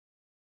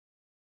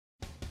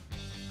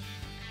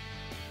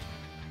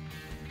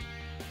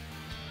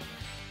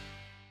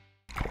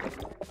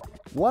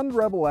Lund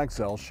Rebel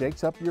XL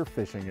shakes up your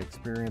fishing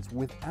experience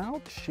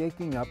without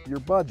shaking up your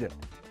budget.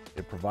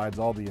 It provides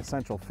all the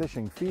essential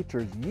fishing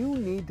features you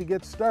need to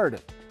get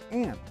started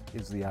and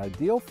is the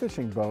ideal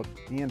fishing boat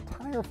the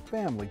entire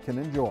family can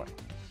enjoy.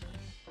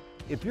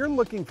 If you're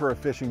looking for a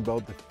fishing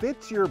boat that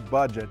fits your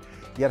budget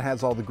yet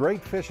has all the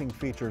great fishing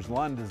features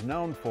Lund is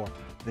known for,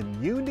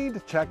 then you need to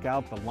check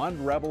out the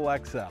Lund Rebel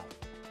XL.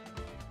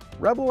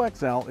 Rebel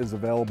XL is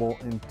available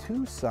in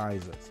two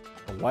sizes,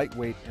 the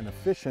lightweight and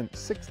efficient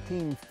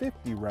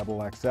 1650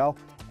 Rebel XL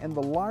and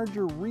the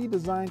larger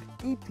redesigned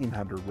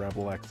 1800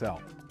 Rebel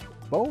XL.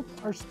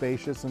 Both are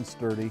spacious and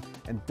sturdy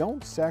and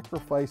don't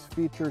sacrifice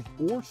features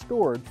or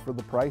storage for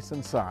the price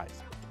and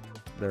size.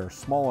 They're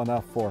small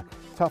enough for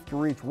tough to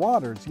reach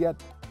waters,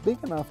 yet big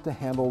enough to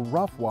handle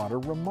rough water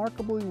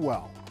remarkably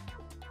well.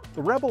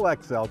 The Rebel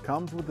XL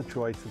comes with a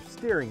choice of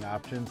steering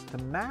options to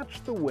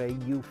match the way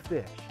you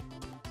fish.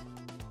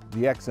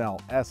 The XL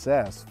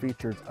SS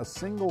features a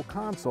single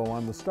console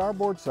on the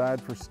starboard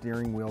side for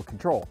steering wheel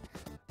control.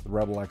 The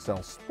Rebel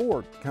XL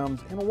Sport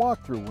comes in a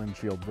walkthrough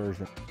windshield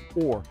version,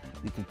 or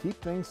you can keep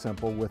things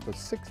simple with a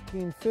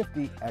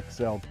 1650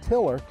 XL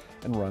tiller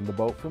and run the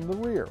boat from the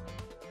rear.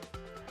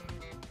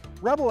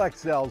 Rebel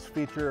XLs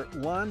feature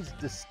Lund's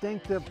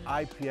distinctive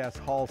IPS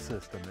hull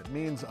system. It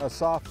means a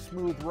soft,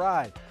 smooth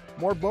ride,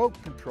 more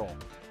boat control,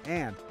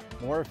 and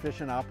more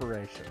efficient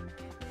operation.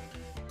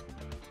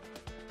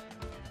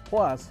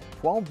 Plus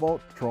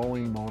 12-volt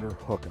trolling motor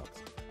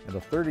hookups and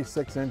a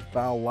 36-inch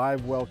bow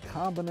live well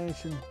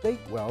combination bait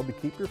well to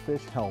keep your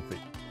fish healthy.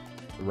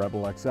 The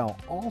Rebel XL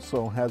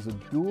also has a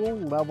dual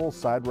level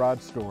side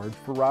rod storage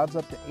for rods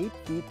up to 8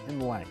 feet in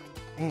length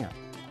and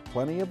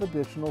plenty of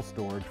additional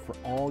storage for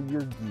all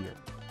your gear.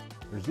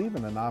 There's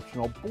even an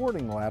optional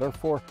boarding ladder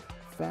for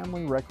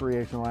family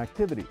recreational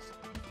activities.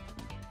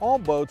 All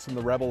boats in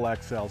the Rebel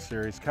XL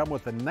series come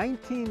with a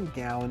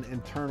 19-gallon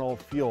internal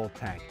fuel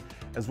tank.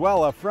 As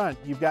well, up front,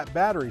 you've got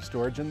battery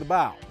storage in the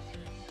bow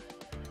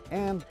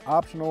and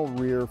optional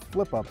rear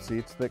flip-up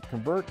seats that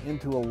convert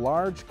into a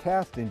large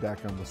casting deck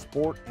on the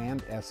Sport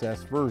and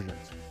SS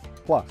versions.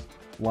 Plus,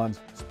 Lund's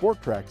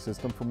Sport Track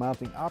system for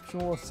mounting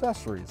optional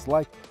accessories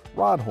like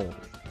rod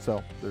holders,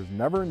 so there's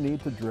never a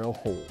need to drill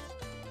holes.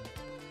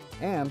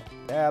 And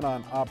add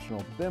on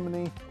optional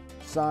bimini,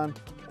 sun,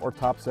 or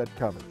topset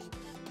covers.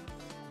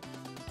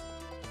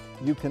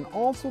 You can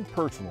also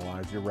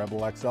personalize your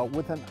Rebel XL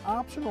with an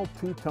optional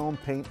two-tone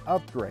paint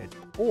upgrade,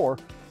 or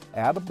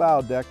add a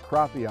bow deck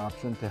crappie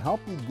option to help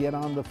you get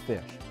on the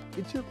fish.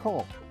 It's your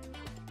call.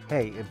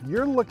 Hey, if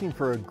you're looking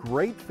for a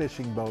great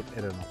fishing boat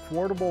at an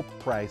affordable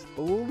price,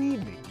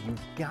 believe me,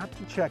 you've got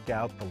to check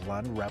out the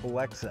Lund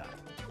Rebel XL.